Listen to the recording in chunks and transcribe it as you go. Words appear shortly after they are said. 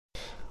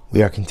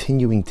We are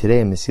continuing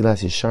today in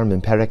Mesilas Yesharim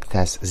in Perek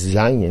Tes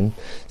Zayin.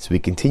 So we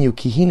continue.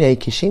 Kihine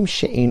kishem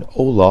she'ein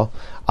ola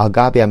al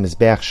gabi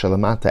hamizbeach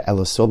shalamata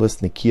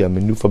elosolas nikia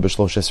menufa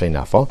b'shlosh esrei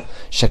nafa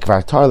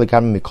shekvar tar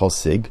legam mikol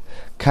sig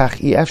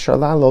kach efshar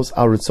lalos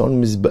al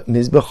ritzon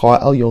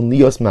mizbecha el yon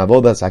lios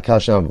ma'avodas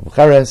hakal shem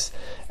b'cheres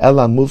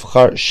ela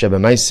muvchar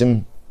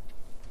shebemaisim.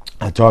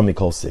 So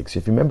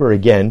if you remember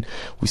again,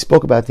 we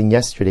spoke about in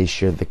yesterday's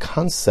shir the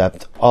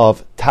concept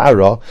of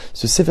tara,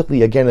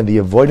 specifically again in the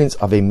avoidance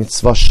of a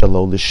mitzvah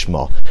shelo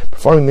lishma,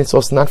 performing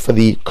mitzvahs not for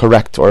the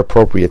correct or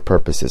appropriate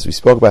purposes. We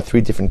spoke about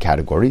three different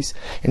categories,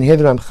 and here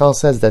the Ramchal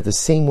says that the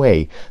same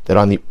way that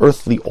on the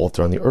earthly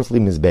altar, on the earthly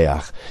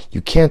mizbeach,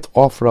 you can't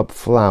offer up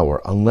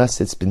flour unless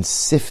it's been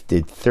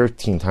sifted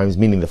 13 times,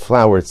 meaning the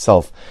flour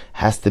itself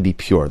has to be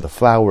pure, the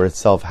flour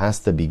itself has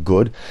to be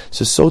good.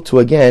 So too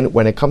again,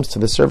 when it comes to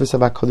the service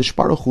of HaKadosh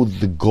Baruch Hu,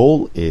 the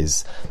goal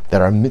is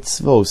that our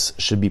mitzvos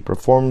should be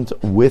performed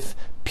with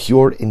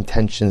pure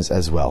intentions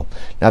as well.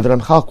 Now the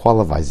Ramchal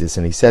qualifies this,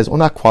 and he says, well,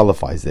 not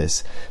qualifies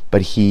this,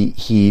 but he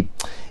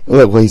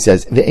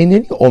says,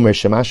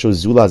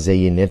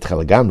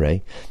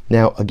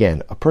 now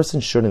again, a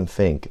person shouldn't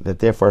think that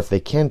therefore if they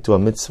can't do a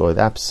mitzvah with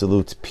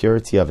absolute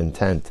purity of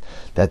intent,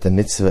 that the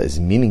mitzvah is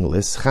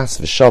meaningless. Chas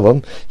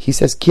v'shalom, he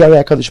says,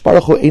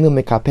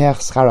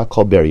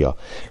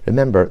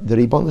 remember, the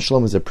Ribbon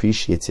Shalom is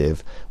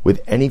appreciative with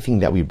anything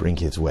that we bring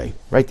his way,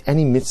 right?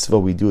 Any mitzvah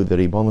we do, the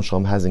Ribbon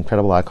Shalom has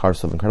incredible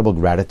akarsov, incredible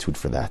gratitude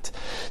for that.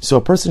 So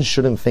a person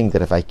shouldn't think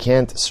that if I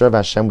can't serve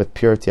Hashem with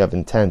purity of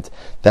intent,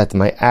 that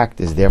my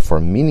act is therefore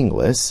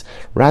meaningless.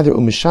 Rather,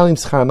 umishalim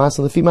schar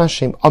ma'asan lefi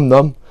ma'ashem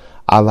amnam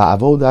ala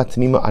avoda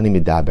tmima ani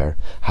midaber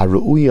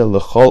haruya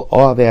lechol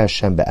ohavei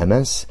Hashem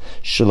be'emes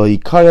shelo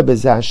yikara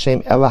bezeh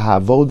Hashem ela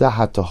ha'avoda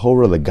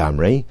ha'tohora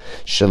legamrei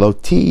shelo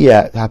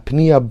tiyeh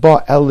ha'pniya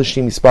ba el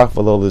l'shim yisparach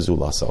v'lo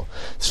lezulaso.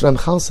 So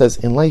Ramchal says,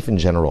 in life in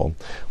general,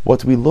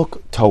 what we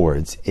look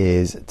towards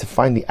is to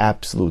find the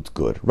absolute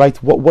good,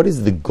 right? What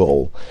is the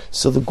goal?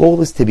 So the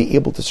goal is to be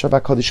able to serve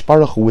HaKadosh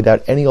Baruch Hu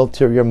without any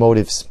ulterior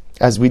motives.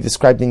 As we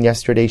described in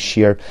yesterday's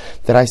shir,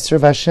 that I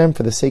serve Hashem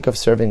for the sake of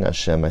serving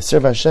Hashem. I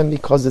serve Hashem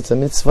because it's a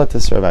mitzvah to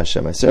serve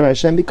Hashem. I serve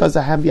Hashem because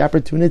I have the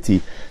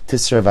opportunity to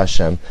serve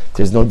Hashem.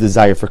 There's no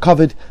desire for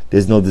kavod.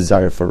 There's no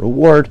desire for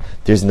reward.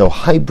 There's no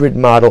hybrid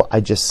model. I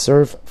just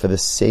serve for the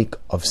sake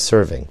of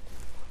serving.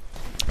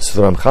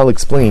 So the Ramchal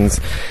explains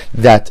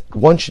that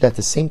one should at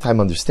the same time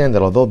understand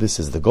that although this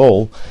is the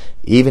goal,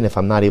 even if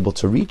I'm not able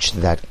to reach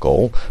that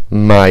goal,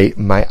 my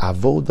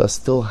avoda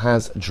still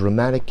has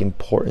dramatic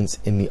importance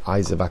in the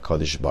eyes of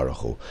HaKadosh Baruch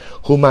Hu.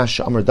 Huma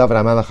she'amar David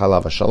HaMelech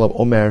alav hashalom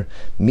omer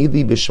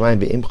mili b'shmayim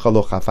ve'imcha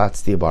lo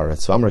chafatzti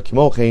ba'aretz. So amar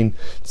kimochein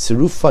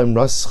tzirufa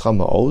imrascha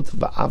ma'od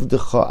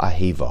va'avdecha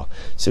aheva.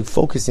 So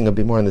focusing a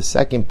bit more on the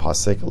second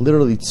pasuk,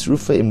 literally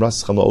tzirufa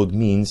imrascha ma'od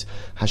means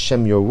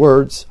Hashem, your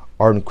words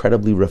are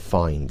incredibly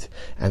refined.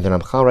 And then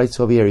Ramchal writes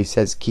over here, he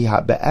says, Ki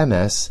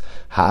ha'be'emes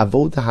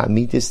ha'avoda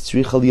ha'amitis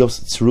tzricha lios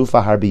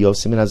tzrufa harbi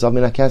yosim min hazav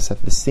min ha'kesef.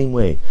 The same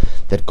way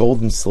that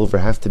gold and silver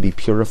have to be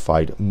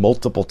purified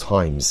multiple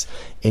times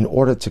in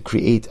order to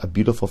create a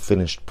beautiful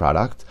finished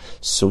product,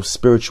 so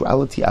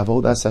spirituality,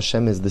 avodas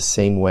Hashem, is the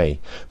same way.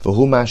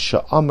 V'hu ma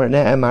she'amar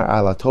ne'emar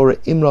ala Torah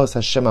imros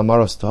Hashem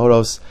amaros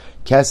tohoros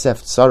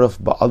Kesef tzaruf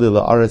ba'ali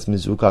la'aretz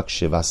mizukak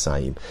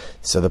shivasayim.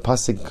 So the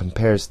pasuk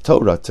compares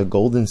Torah to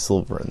gold and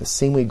silver, and the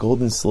same way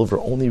gold and silver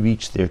only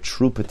reach their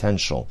true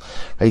potential,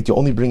 right? You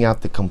only bring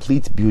out the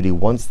complete beauty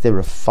once they're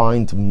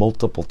refined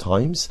multiple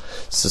times.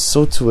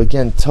 So too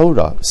again,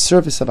 Torah,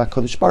 service of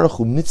HaKadosh Baruch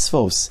Hu,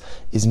 mitzvos,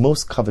 is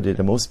most coveted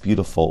and most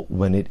beautiful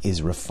when it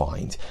is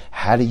refined.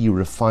 How do you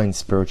refine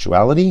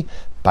spirituality?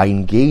 By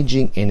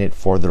engaging in it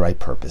for the right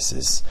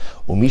purposes.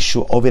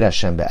 Umishu ovid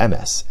Hashem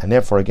be'emes. And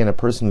therefore, again, a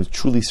person who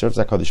truly serves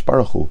HaKadosh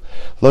Baruch Hu,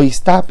 lo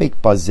yistapek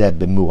bazeh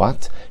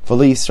b'muat,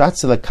 v'lo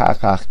yisratze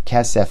lekachach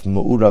kesef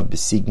me'urav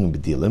b'sigim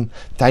b'dilim,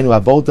 tainu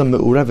avoda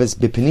me'uraves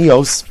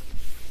b'pinios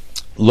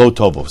lo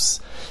tovos.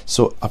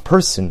 So a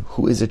person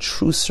who is a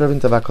true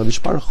servant of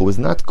HaKadosh Baruch Hu is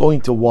not going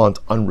to want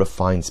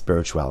unrefined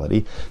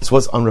spirituality. So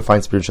what's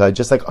unrefined spirituality?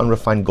 Just like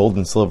unrefined gold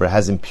and silver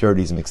has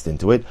impurities mixed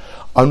into it,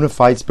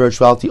 unrefined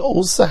spirituality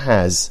also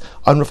has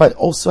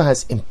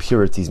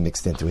impurities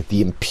mixed into it.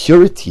 The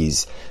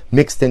impurities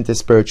mixed into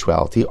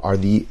spirituality are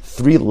the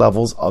three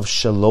levels of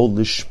shelo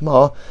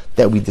lishma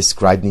that we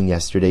described in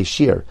yesterday's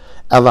shir.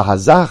 Ela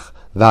hazach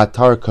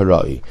v'atar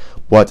karai.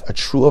 What a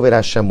true Oved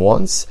Hashem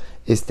wants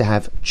is to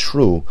have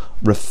true,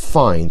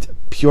 refined,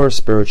 pure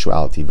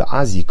spirituality.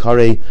 V'az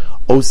yikare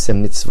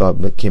osem mitzvah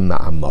kim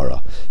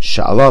ma'amara.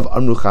 Sha'alav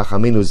amru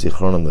chachamenu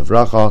zichronam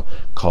levracha,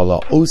 kala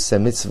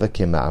osem mitzvah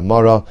kim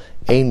ma'amara,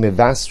 ein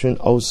mevastrin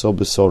oso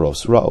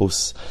besoros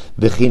raos,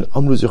 v'chin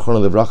amru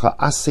zichronam levracha,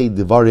 asei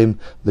devarim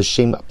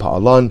l'shem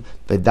pa'alan,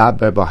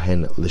 v'daber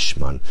bahen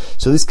lishman.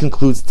 So this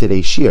concludes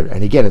today's shir.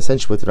 And again,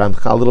 essentially what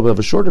Ramchal, a little bit of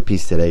a shorter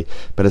piece today,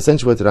 but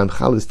essentially what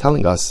Ramchal is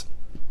telling us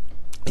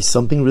is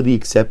something really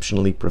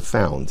exceptionally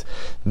profound.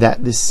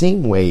 That the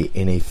same way,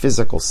 in a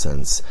physical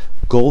sense,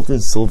 gold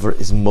and silver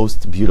is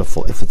most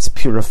beautiful if it's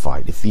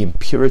purified, if the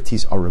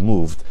impurities are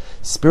removed.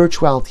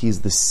 Spirituality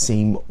is the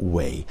same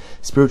way.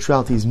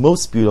 Spirituality is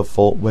most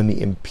beautiful when the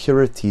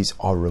impurities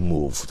are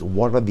removed.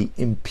 What are the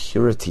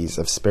impurities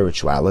of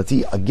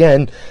spirituality?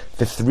 Again,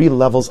 the 3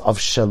 levels of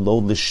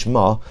Shalol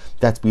Lishma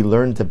that we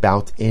learned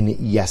about in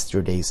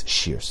yesterday's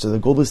shir. So the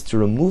goal is to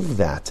remove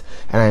that,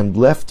 and I'm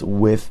left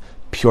with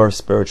pure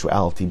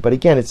spirituality. But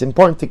again, it's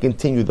important to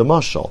continue the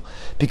mashal,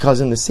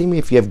 because in the same way,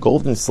 if you have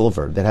gold and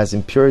silver that has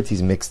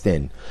impurities mixed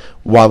in,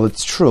 while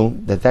it's true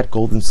that that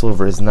gold and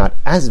silver is not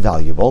as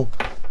valuable,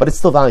 but it's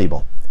still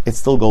valuable. It's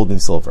still gold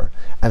and silver.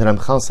 And the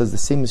Ramchal says the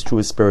same is true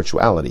with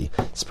spirituality.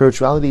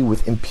 Spirituality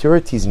with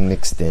impurities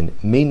mixed in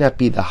may not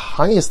be the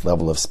highest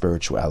level of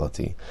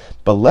spirituality,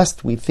 but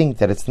lest we think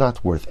that it's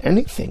not worth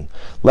anything,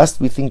 lest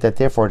we think that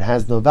therefore it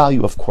has no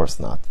value, of course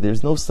not.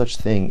 There's no such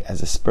thing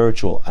as a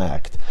spiritual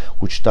act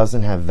which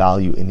doesn't have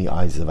value in the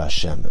eyes of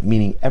Hashem,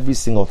 meaning every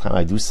single time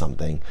I do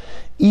something,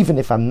 even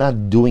if I'm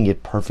not doing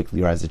it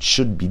perfectly or as it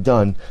should be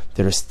done,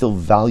 there is still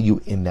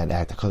value in that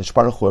act. HaKadosh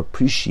Baruch Hu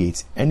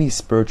appreciates any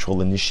spiritual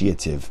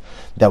initiative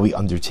that we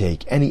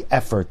undertake, any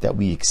effort that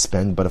we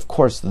expend, but of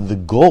course the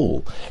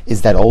goal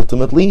is that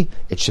ultimately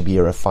it should be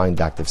a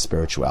refined act of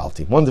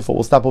spirituality. Wonderful.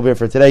 We'll stop over here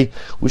for today.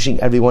 Wishing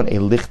everyone a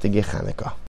lichtige Chanukah.